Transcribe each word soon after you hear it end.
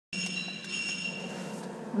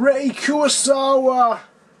Rei Kurosawa!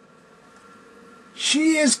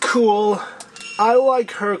 She is cool. I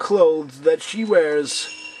like her clothes that she wears.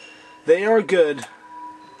 They are good.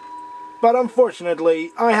 But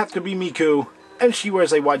unfortunately, I have to be Miku, and she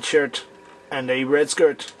wears a white shirt and a red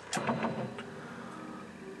skirt.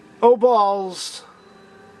 Oh balls!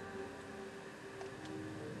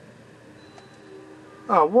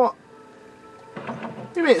 Oh, what?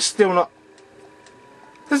 You mean it's still not...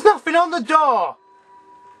 There's nothing on the door!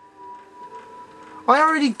 I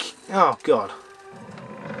already... Oh, God.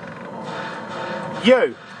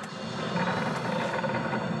 You!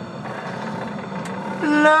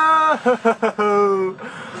 No!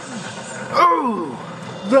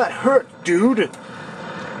 Oh! That hurt, dude!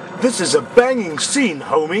 This is a banging scene,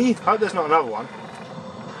 homie! Hope there's not another one.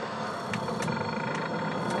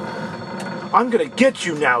 I'm gonna get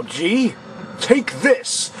you now, G! Take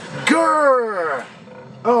this! Grrr!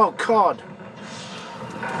 Oh, God.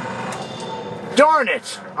 Darn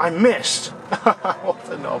it! I missed! What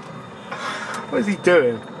the knob? What is he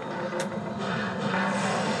doing?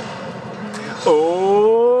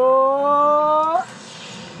 Oh!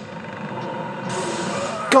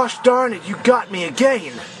 Gosh darn it, you got me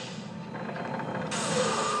again!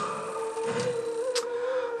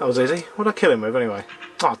 That was easy. What did I kill him with anyway?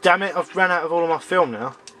 Oh, damn it, I've ran out of all of my film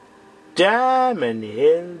now. Damn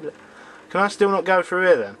it. Can I still not go through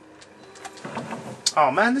here then?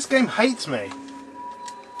 Oh man, this game hates me.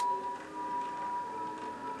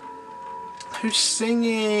 Who's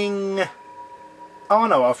singing? Oh, I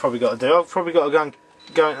know what I've probably got to do. I've probably got to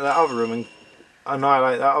go into that other room and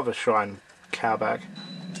annihilate that other shrine cowbag.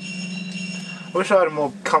 I wish I had a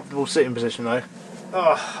more comfortable sitting position though.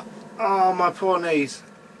 Oh, oh, my poor knees.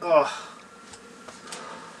 Oh,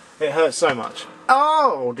 it hurts so much.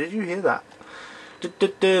 Oh, did you hear that?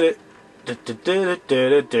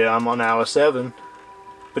 I'm on hour 7,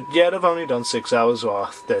 but yet I've only done 6 hours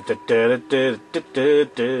worth.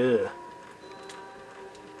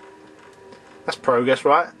 That's progress,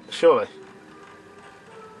 right? Surely.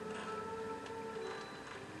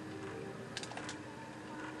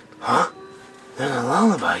 Huh? There's a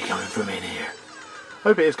lullaby coming from in here.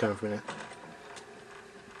 Hope it is coming from in here.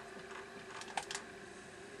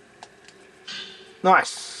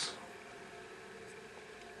 Nice.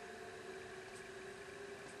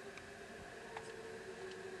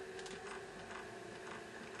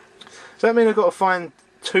 Does that mean I've got to find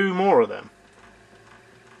 2 more of them?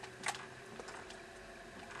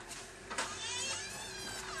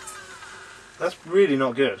 That's really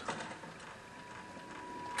not good.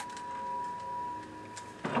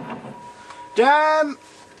 Damn!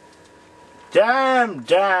 Damn,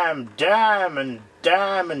 damn, damn, and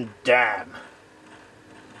damn, and damn.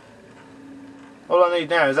 All I need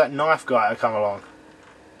now is that knife guy to come along.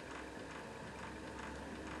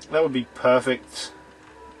 That would be perfect.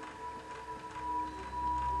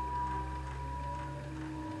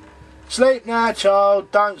 Sleep now,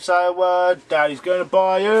 child, don't say a word. Daddy's gonna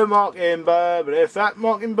buy you a mockingbird, but if that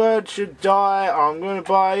mockingbird should die, I'm gonna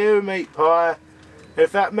buy you a meat pie.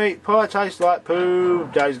 If that meat pie tastes like poo,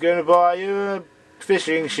 Daddy's gonna buy you a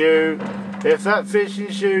fishing shoe. If that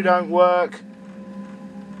fishing shoe don't work,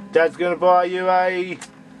 Dad's gonna buy you a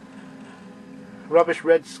rubbish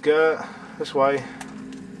red skirt. This way.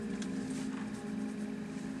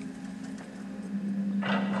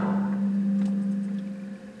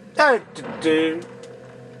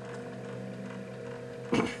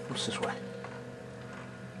 What's this way?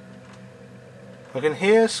 I can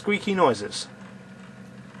hear squeaky noises.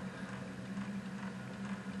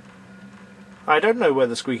 I don't know where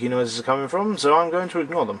the squeaky noises are coming from, so I'm going to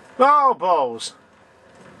ignore them. Oh, balls!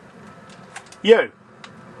 You!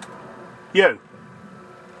 You!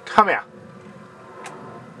 Come here!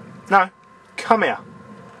 No! Come here!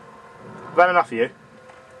 I've had enough of you.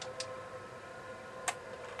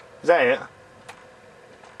 Is that it?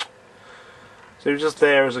 So you're just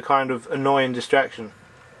there as a kind of annoying distraction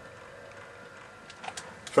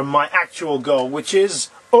from my actual goal, which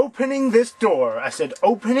is opening this door. I said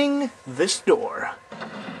opening this door.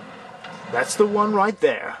 That's the one right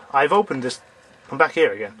there. I've opened this. I'm back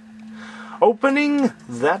here again. Opening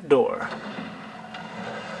that door.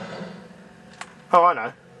 Oh, I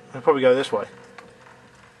know. I'll probably go this way.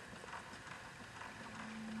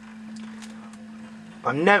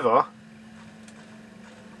 I'm never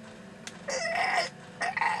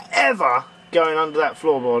ever going under that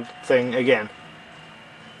floorboard thing again.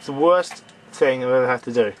 It's the worst thing I've ever had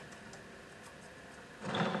to do.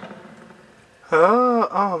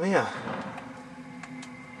 Oh yeah.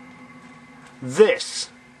 This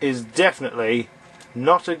is definitely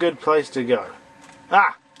not a good place to go.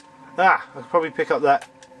 I could probably pick up that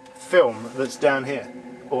film that's down here.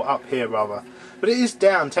 Or up here rather. But it is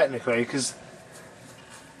down technically because...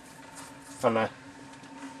 I don't know.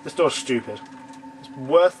 This door's stupid. It's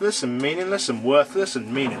worthless and meaningless and worthless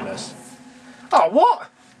and meaningless. Oh, what?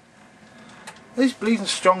 These bleeding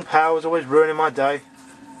strong powers always ruining my day.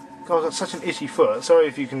 God, I've got such an itchy foot. Sorry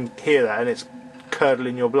if you can hear that and it's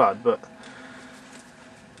curdling your blood, but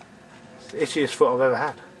it's the itchiest foot I've ever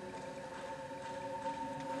had.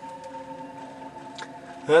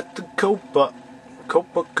 At the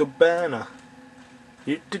Copacabana,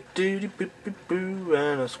 you-do-do-do-boo-boo-boo,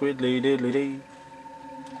 and a squiddly-diddly-dee.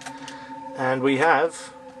 And we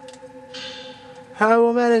have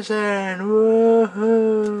herbal medicine.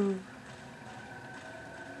 Woohoo!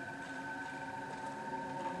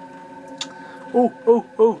 Oh, oh,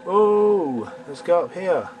 oh, oh! Let's go up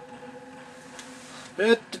here.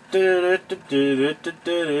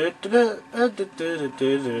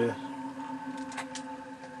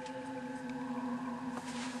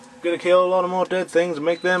 Gonna kill a lot of more dead things and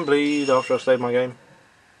make them bleed after I save my game.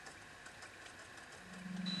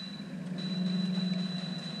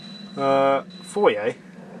 Foyer?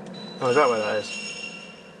 Oh, is that where that is?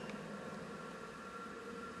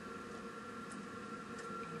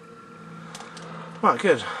 Right,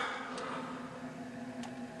 good.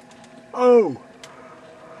 Oh!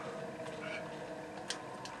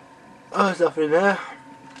 Oh, there's nothing there.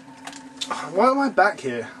 Why am I back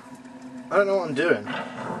here? I don't know what I'm doing.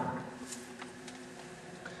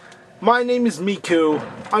 My name is Miku.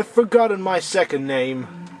 I've forgotten my second name,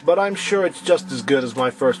 but I'm sure it's just as good as my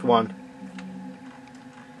first one.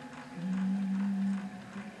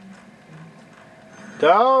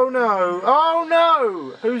 Oh no! Oh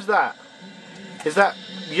no! Who's that? Is that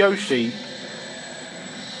Yoshi?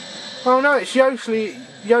 Oh no, it's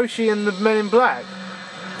Yoshi and the Men in Black.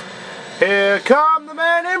 Here come the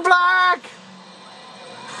Men in Black!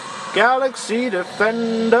 Galaxy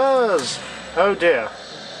Defenders! Oh dear.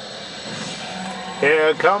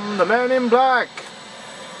 Here come the Men in Black!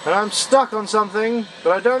 And I'm stuck on something,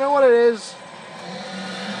 but I don't know what it is.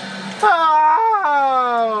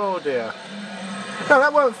 Oh dear. No,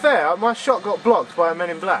 that wasn't fair. My shot got blocked by a Men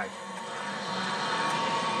in Black.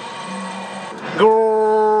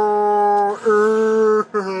 Oh,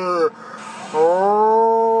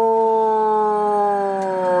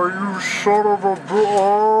 you son of a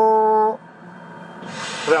bitch. I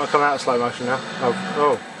think I'll come out of slow motion now.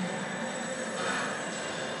 Oh.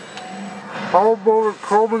 How about it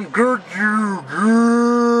come and get you?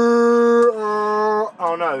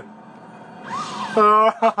 Oh no.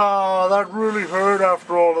 Oh, that really hurt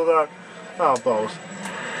after all of that. Oh, balls.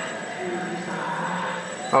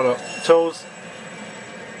 Hold up. Tools.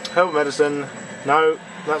 Herbal medicine. No,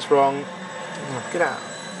 that's wrong. Get out.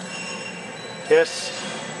 Yes.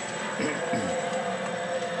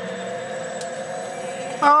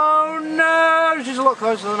 Oh no! She's a lot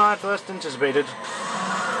closer than I had first anticipated.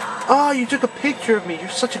 Oh, you took a picture of me. You're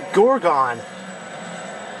such a Gorgon.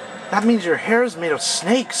 That means your hair is made of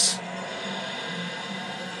snakes.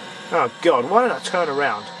 Oh god, why did I turn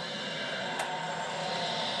around?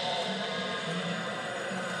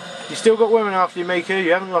 You still got women after you, Miku.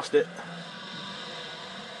 You haven't lost it.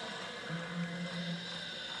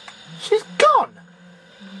 She's gone!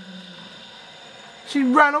 She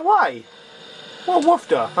ran away. What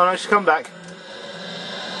woofed her? Oh no, she's come back.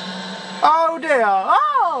 Oh dear!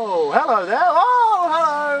 Oh! Hello there! Oh,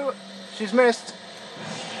 hello! She's missed.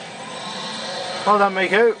 Well done,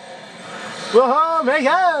 Miku. Whoa,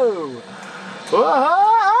 Miku! Whoa!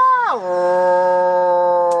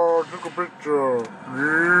 Took a picture.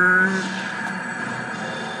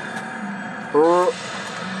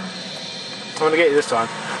 I'm gonna get you this time.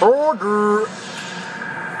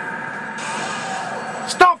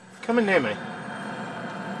 Stop coming near me.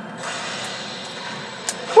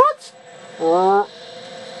 What?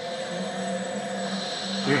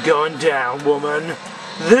 You're going down, woman.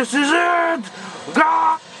 This is it!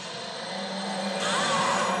 Gah!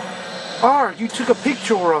 Oh, you took a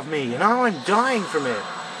picture of me and now I'm dying from it.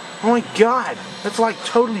 Oh my god, that's like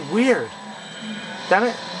totally weird. Damn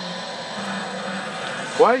it.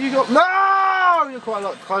 Why have you got... No! You're quite a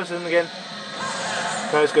lot closer than again.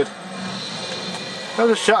 No, it's good. That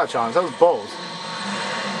was a shutter chance, that was balls.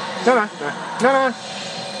 No, no, no, no, no.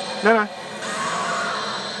 No, no.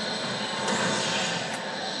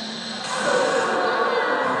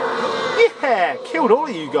 Yeah, killed all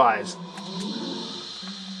of you guys.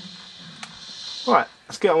 Right,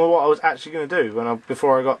 let's get on with what I was actually going to do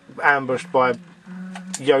before I got ambushed by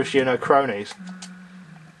Yoshi and her cronies.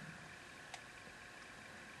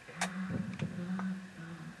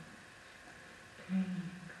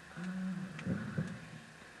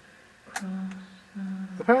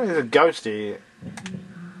 Apparently there's a ghosty.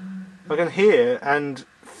 I can hear and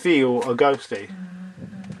feel a ghosty.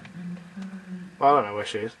 Well, I don't know where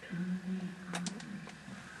she is.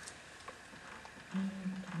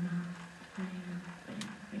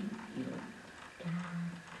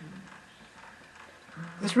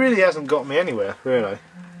 This really hasn't got me anywhere, really.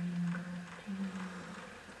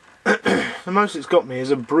 The most it's got me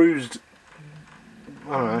is a bruised,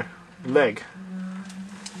 I don't know, leg.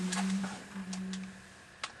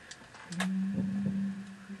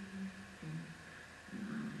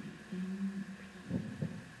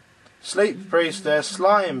 Sleep, priestess,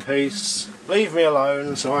 lie in peace, leave me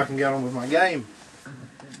alone so I can get on with my game.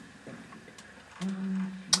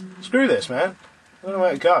 Screw this, man. I don't know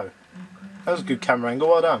where to go. That was a good camera angle,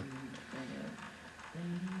 well done.